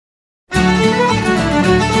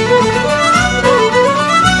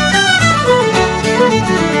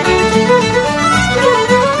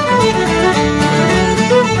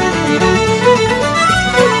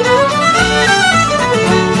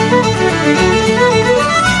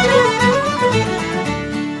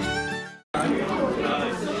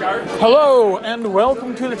Hello, and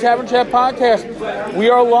welcome to the Tavern Chat Podcast. We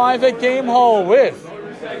are live at Game Hall with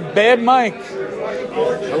Bad Mike.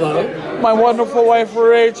 Hello. My wonderful wife,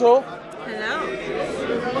 Rachel. Hello.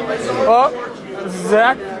 Oh,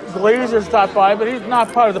 Zach Glazer stopped by, but he's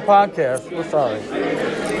not part of the podcast. We're sorry.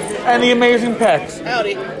 And the amazing Pex.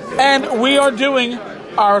 Howdy. And we are doing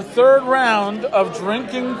our third round of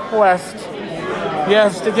Drinking Quest.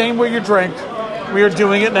 Yes, the game where you drink. We are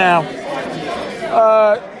doing it now.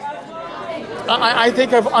 I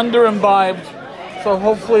think I've under-imbibed, so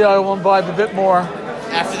hopefully I will imbibe a bit more.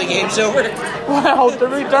 After the game's over? Well, to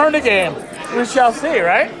return the game. We shall see,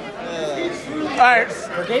 right? Alright.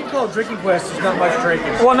 For a game called Drinking Quest, there's not much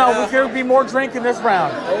drinking. Well, no, there's going to be more drinking this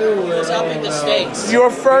round. Oh, it's upping the stakes. Your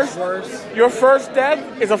first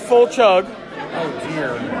death is a full chug. Oh,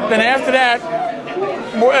 dear. Then after that,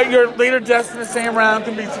 your later deaths in the same round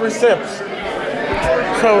can be 3 sips.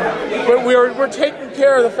 So, but we're taking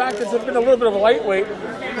care of the fact that it's been a little bit of a lightweight.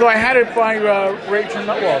 Though I had it by Rachel,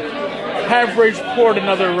 have Rachel poured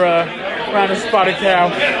another round of Spotted Cow.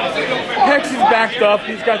 Hex is backed up.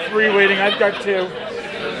 He's got 3 waiting. I've got 2.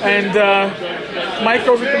 And Mike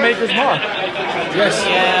goes with the Maker's Mark. Yes,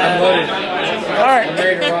 I'm loaded. All right. I'm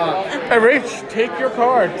ready to rock. Hey, Rach, take your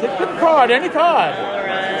card. Take your card, any card.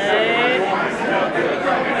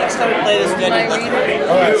 Next time we play this good,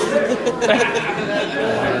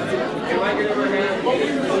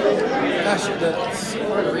 Gosh, it's so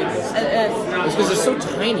hard to read this. It's because it's so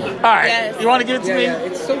tiny. All right. Yes. You want to give it to me? Yeah,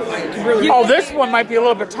 it's so I can really. Oh, this one might be a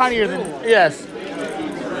little bit tinier than... Yes.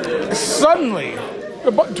 Suddenly,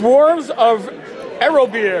 the dwarves of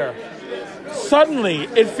Erobeer. Suddenly,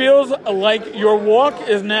 it feels like your walk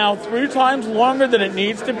is now 3 times longer than it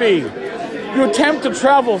needs to be. You attempt to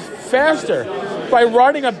travel faster by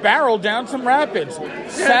riding a barrel down some rapids.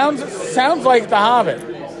 Sounds like The Hobbit.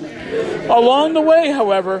 Along the way,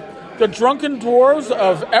 however, the drunken dwarves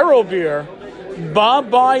of Erobeer bob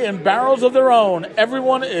by in barrels of their own.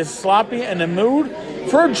 Everyone is sloppy and in the mood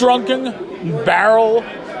for a drunken barrel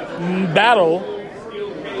battle.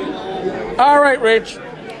 All right, Rach.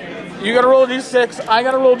 You got to roll a d6. I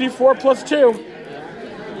got to roll a d4 plus 2.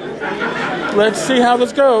 Let's see how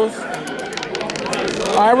this goes.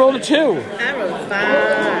 I rolled a 2. I rolled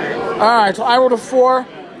 5. All right, so I rolled a 4,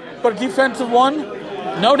 but a defensive 1,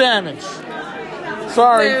 no damage.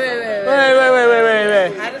 Sorry. Wait.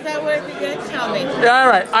 How does that work again? Tell me. Yeah, all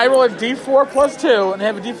right. I roll a d4 plus 2 and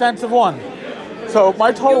have a defensive 1. So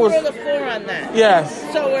my total You was... rolled a 4 on that. Yes.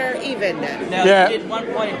 So we're even then. No, Yeah. he did 1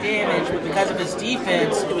 point of damage, but because of his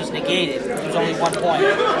defense, it was negated. It was only 1 point.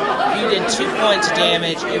 If you did 2 points of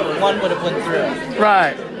damage, 1 would have went through.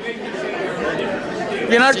 Right.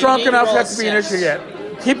 You're not So drunk you enough roll yet to be an 6. issue yet.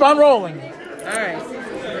 Keep on rolling. All right.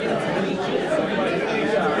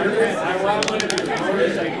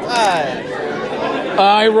 5.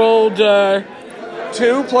 I rolled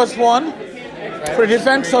 2 plus 1 for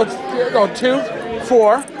defense, so it's 2,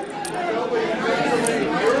 4.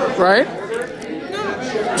 Right?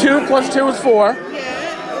 2 plus 2 is 4.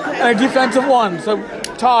 And a defensive 1, so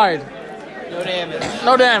tied. No damage.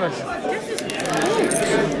 No damage.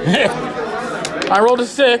 I rolled a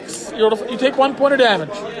 6. You take 1 point of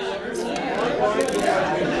damage.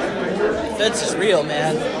 Defense is real,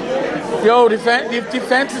 man. Yo,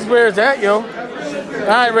 defense is where it's at, yo. All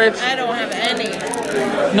right, Rich. I don't have any.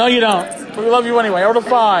 No, you don't. But we love you anyway. I rolled a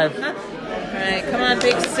 5. All right, come on,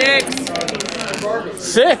 big 6.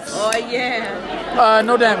 6? Oh, yeah.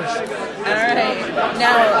 No damage. All right.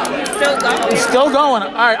 Now, still going. It's still going.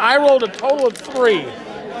 All right, I rolled a total of 3. I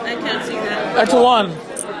can't see that. That's a 1.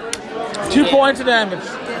 2 points of damage.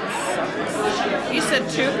 You said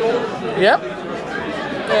 2? Yep.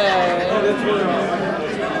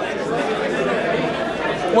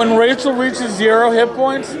 When Rachel reaches 0 hit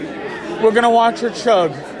points, we're going to watch her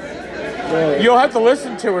chug. You'll have to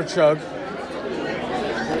listen to her chug.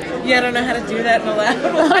 Yeah, I don't know how to do that in a loud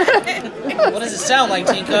way. What does it sound like,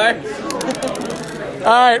 Tinkar?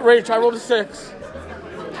 All right, Rach, I rolled a 6.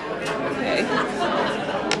 Okay.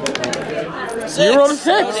 6. You rolled a 6.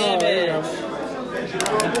 No damage.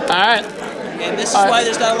 All right. And this is why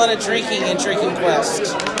there's not a lot of drinking in Drinking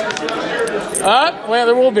Quest. Well,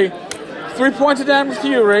 there will be. 3 points of damage to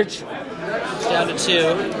you, Rach. It's down to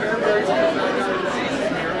 2.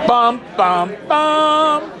 Bum, bum,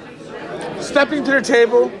 bum. Stepping to the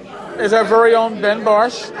table is our very own Ben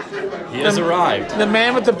Barsh. He has arrived. The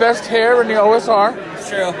man with the best hair in the OSR. It's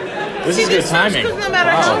true. This is good timing. Because no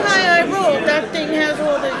matter how high I roll, that thing has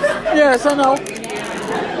all this. Yes, I know.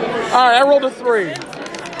 All right, I rolled a 3.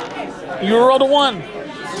 You rolled a 1.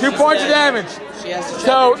 2 points of damage. She has to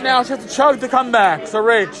So now she has to chug to come back. So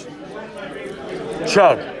Rach.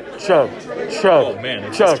 Chug, chug, Oh, man,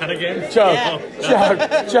 it's chug, this kind of game? chug, Yeah.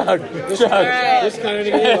 chug. This kind of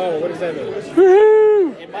game? Oh, what does that mean?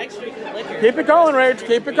 Woo-hoo. And Mike's drinking liquor. Keep it going, Rage.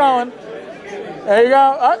 Keep it going. There you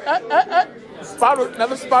go.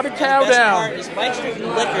 Another spotted cow The best down. part is Mike's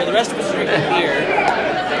drinking liquor, the rest of us are drinking beer.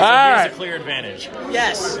 All Here's right. a clear advantage.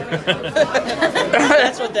 Yes.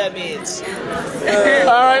 That's what that means.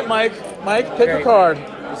 All right, Mike. Mike, pick a card.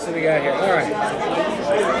 Let's see what we got here. All right.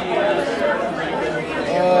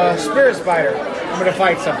 Spirit Spider. I'm going to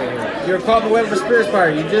fight something here. You're caught in the web of a Spirit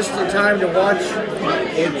Spider. You just in time to watch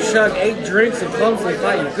it chug 8 drinks and clumsily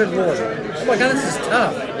fight you. Good lord. Oh my god, this is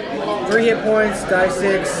tough. 3 hit points, die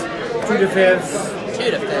 6, 2 defense.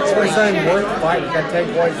 2 defense. It's not even worth fighting. You got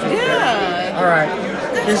 10 points. Yeah. All right.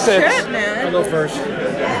 Do 6. Shit, I'll man. go first.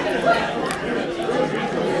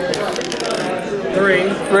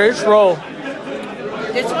 3. Rage, roll.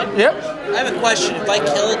 This one? Yep. I have a question. If I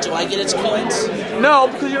kill it, do I get its coins? No,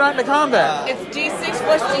 because you're not in the combat. It's D6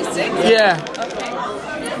 plus D6? Yeah. Okay.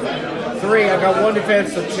 3. I got 1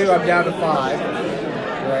 defense, so 2. I'm down to 5.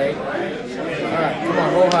 Right. All right. Come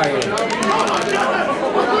on, roll high here.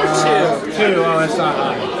 2. Oh, that's not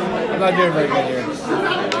high. I'm not doing very good here.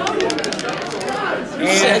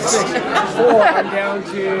 And 6. 4. I'm down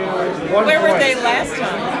to 1 Where point. were they last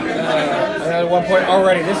time? Another 1 point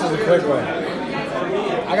already. This is a quick one.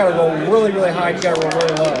 I gotta roll really, really high. You gotta roll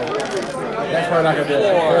really low. That's why I'm not gonna do it.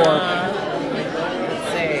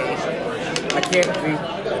 4. I can't beat.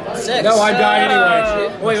 6. No, I died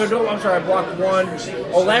anyway. Wait, no, I'm sorry. I blocked 1.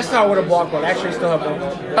 Oh, last time I would have blocked 1. Actually, I still have 1. All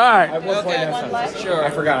I right. have 1 point Okay. last time. Sure. I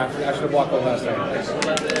forgot. I should have blocked 1 last time.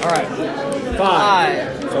 All right. 5.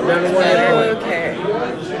 5. So I'm down to 1 hit point. Okay. 1.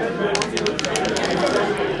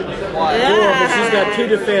 4, but she's got 2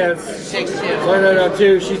 defense. 6, 2. No,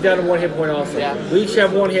 2. She's down to 1 hit point also. Yeah. We each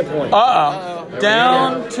have 1 hit point. Uh-oh.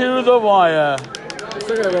 Down to the wire.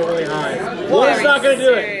 Still gonna go really high. One's not gonna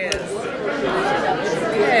do it.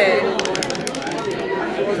 Okay.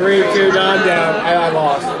 3, 2, no, I'm down. I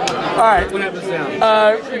lost. All right. What happens now?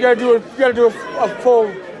 You gotta do a full.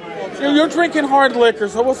 You're drinking hard liquor,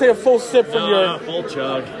 so we'll say a full sip from your. Full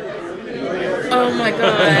chug. Oh my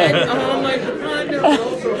god. Oh my god.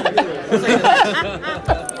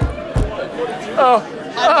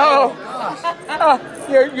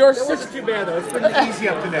 You're It 6. wasn't too bad though. It's been easy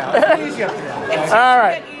up to now. It's been easy up to now. All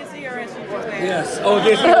right. Get easier as you go. Yes. Oh,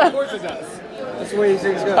 yes. Of course it does. That's the way these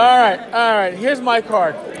things go. All right. Here's my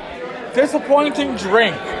card. Disappointing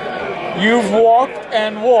drink. You've walked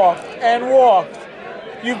and walked and walked.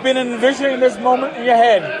 You've been envisioning this moment in your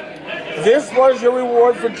head. This was your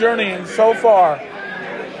reward for journeying so far.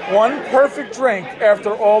 1 perfect drink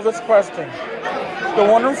after all this questing. The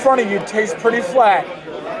one in front of you tastes pretty flat,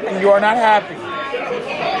 and you are not happy.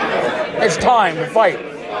 It's time to fight.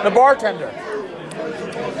 The bartender.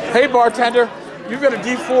 Hey, bartender, you've got a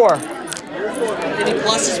D4. Any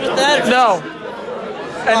pluses with that? Or No.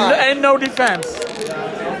 And no defense.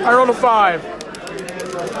 I rolled a 5.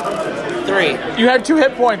 3. You had 2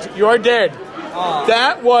 hit points. You're dead. Aw.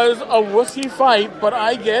 That was a wussy fight, but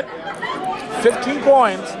I get 15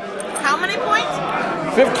 coins. How many points?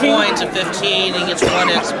 15. Points of 15, he gets 1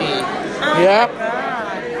 XP. Yeah. God.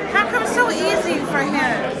 How come so easy for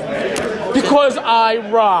him? Because I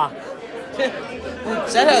rock.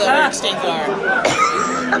 Is that how that works, Stinkar?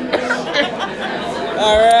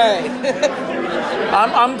 Alright.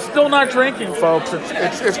 I'm still not drinking, folks.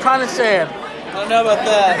 It's kind of sad. I don't know about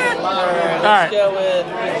that. Alright, let's go with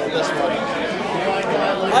this one.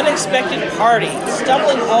 Unexpected party.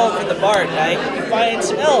 Stumbling home from the bar at night, you find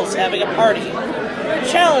some elves having a party.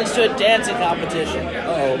 Challenge to a dancing competition.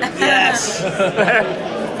 Oh, yes.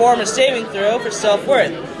 Perform a saving throw for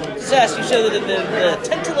self-worth. Success, you show the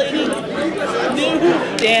titillating new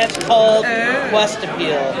dance called Quest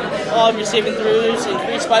Appeal. All of your saving throws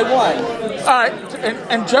increased by 1. All right,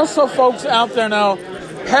 and just so folks out there know,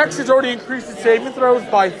 Hex has already increased its saving throws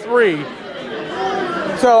by 3.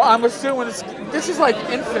 So I'm assuming this is like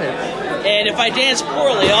infinite. And if I danced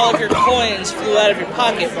poorly, all of your coins flew out of your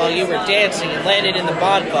pocket while you were dancing and landed in the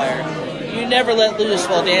bonfire. You never let loose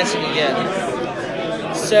while dancing again.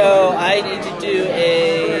 So I need to do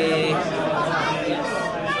a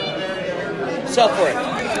self-worth,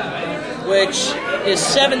 which is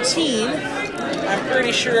 17. I'm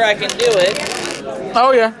pretty sure I can do it.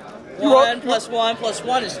 Oh yeah. 1 plus 1 plus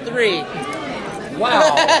 1 is 3.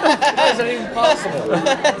 Wow. How is that even possible?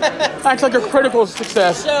 Acts like a critical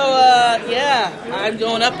success. So, yeah, I'm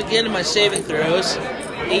going up again in my saving throws. 18,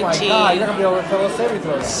 Oh my god, you're not gonna be able to fill a saving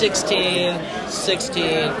throw. 16, 16,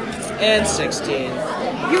 and 16.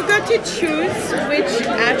 You got to choose which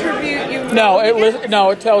attribute you No, roll against?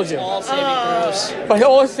 it tells you. All saving throws. But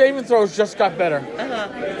all his saving throws just got better.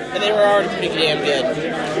 And they were already pretty damn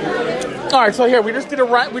good. All right, so here we just did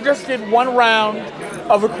one round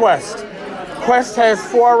of a quest. Quest has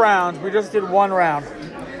 4 rounds. We just did 1 round.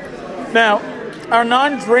 Now, our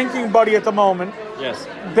non-drinking buddy at the moment, Yes.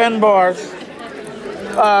 Ben Bars.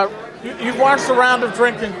 You've watched a round of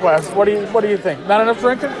drinking Quest. What do you think? Not enough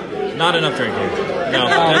drinking? Not enough drinking. No,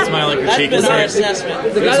 that's my only That's critique. been our Is that assessment.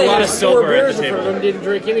 The There's guy a that lot has of 4 silver at beers the in front of table. him didn't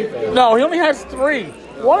drink anything. No, he only has 3.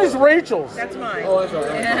 One is Rachel's. That's mine. Oh, that's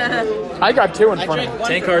right. I got 2 in I front of drank me. one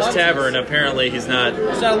Tankar's for Tavern, apparently he's not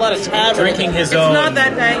There's not a lot of tavern. drinking his It's own. not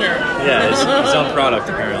that banger. Yeah, his own product,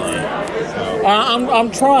 apparently.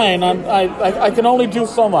 I'm trying. I can only do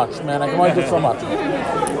so much, man. I can only do so much.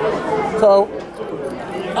 So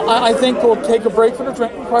I think we'll take a break from the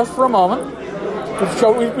drinking Quest for a moment.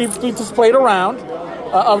 We've displayed a round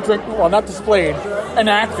of drinking. Well, not displayed,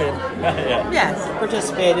 enacted. Yes.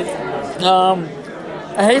 Participated.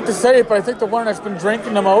 I hate to say it, but I think the one that's been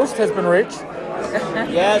drinking the most has been Rich.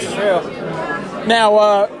 Yeah, it's true.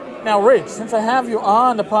 Now, Rich, since I have you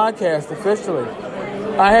on the podcast officially,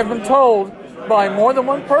 I have been told by more than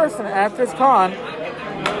one person at this con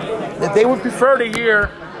that they would prefer to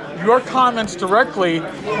hear your comments directly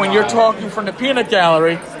when you're talking from the peanut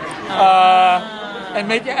gallery, and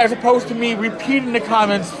make it, as opposed to me repeating the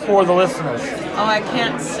comments for the listeners. Oh, I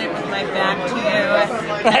can't sit with my back to you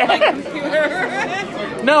at my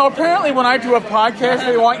computer. No, apparently when I do a podcast,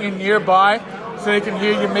 they want you nearby so they can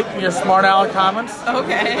hear you making your smart aleck comments.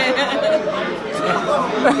 Okay.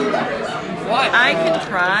 I can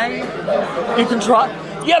try. You can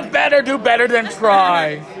try. You better do better than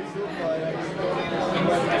try.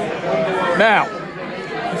 Now,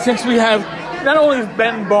 since we have not only is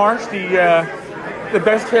Ben Barsh the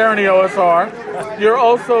best hair in the OSR, you're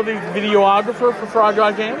also the videographer for Frog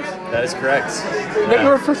God Games. That is correct. Is that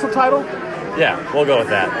your official title? Yeah, we'll go with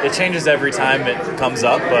that. It changes every time it comes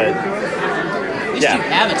up, but At least yeah, you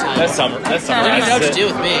have a time. that's summer. That's You know what to summarizes do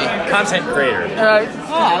it. with me. Content creator,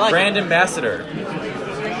 Oh, I like brand ambassador.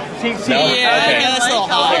 See, No? Yeah, Okay. yeah, that's a little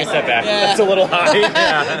high. Take a step back. Yeah. That's a little high.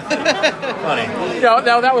 Yeah. Funny.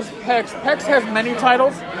 now that was Pex. Pex has many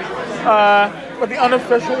titles, but the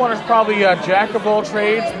unofficial one is probably Jack of all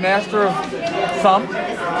trades, master of some.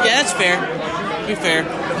 Yeah, that's fair. Be fair.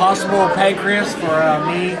 Possible pancreas for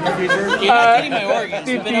me in the future. You're not getting my organs.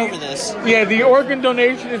 the- We've been the- over this. Yeah, the organ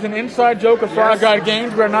donation is an inside joke of Frog God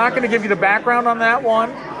Games. We're not going to give you the background on that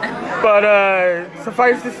one, but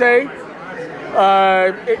suffice to say,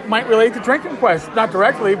 it might relate to Drinking Quest. Not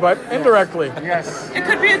directly, but indirectly. Yes. It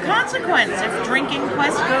could be a consequence if drinking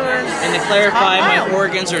quest goes. And to clarify, top my mile.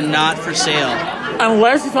 organs are not for sale.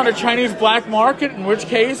 Unless it's on a Chinese black market, in which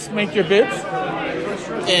case, make your bids.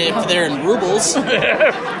 If they're in rubles.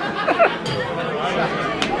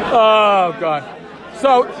 Oh, God.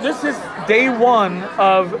 So, this is day 1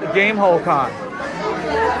 of Gamehole Con.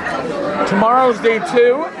 Tomorrow's day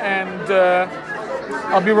 2, and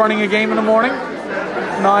I'll be running a game in the morning,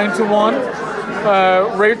 9 to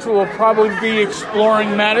 1. Rachel will probably be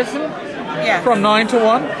exploring Madison Yeah, from 9 to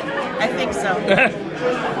 1. I think so.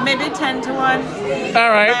 Maybe 10 to 1, All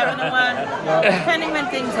right. 11 to 1, depending when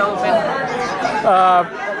things open.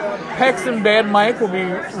 Pex and Bad Mike will be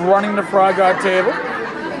running the Frog God table.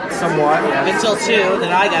 Somewhat, yeah. Until 2,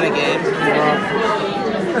 then I got a game.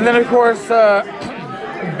 And then, of course,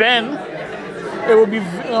 Ben, it will be,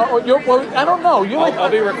 well, I don't know. You're like, I'll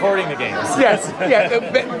be recording the games. yes, yeah.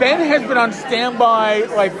 Ben has been on standby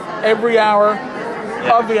like every hour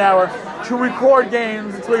of the hour to record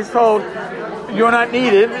games until he's told you're not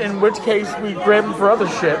needed, in which case we grab him for other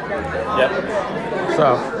shit. Yep.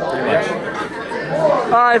 So, Pretty much.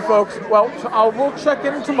 all right, folks. Well, we'll check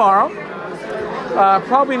in tomorrow.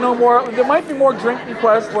 Probably no more. There might be more drinking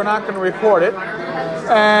quests. We're not going to record it,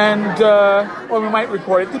 and well, we might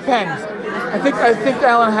record it. Depends. I think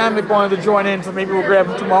Alan Hammock wanted to join in, so maybe we'll grab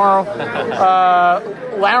him tomorrow.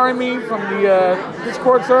 Laramie from the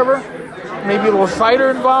Discord server. Maybe a little cider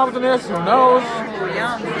involved in this. Who knows?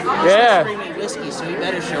 Yum. Yeah. Bring me whiskey, so you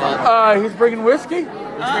better show up. He's bringing whiskey. Bring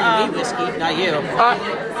me whiskey, not you. All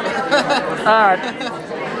right.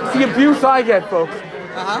 It's the abuse I get, folks.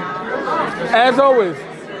 As always,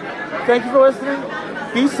 thank you for listening.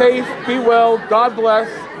 Be safe, be well, God bless,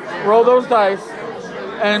 roll those dice,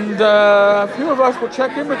 and a few of us will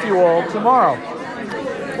check in with you all tomorrow.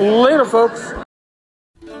 Later, folks.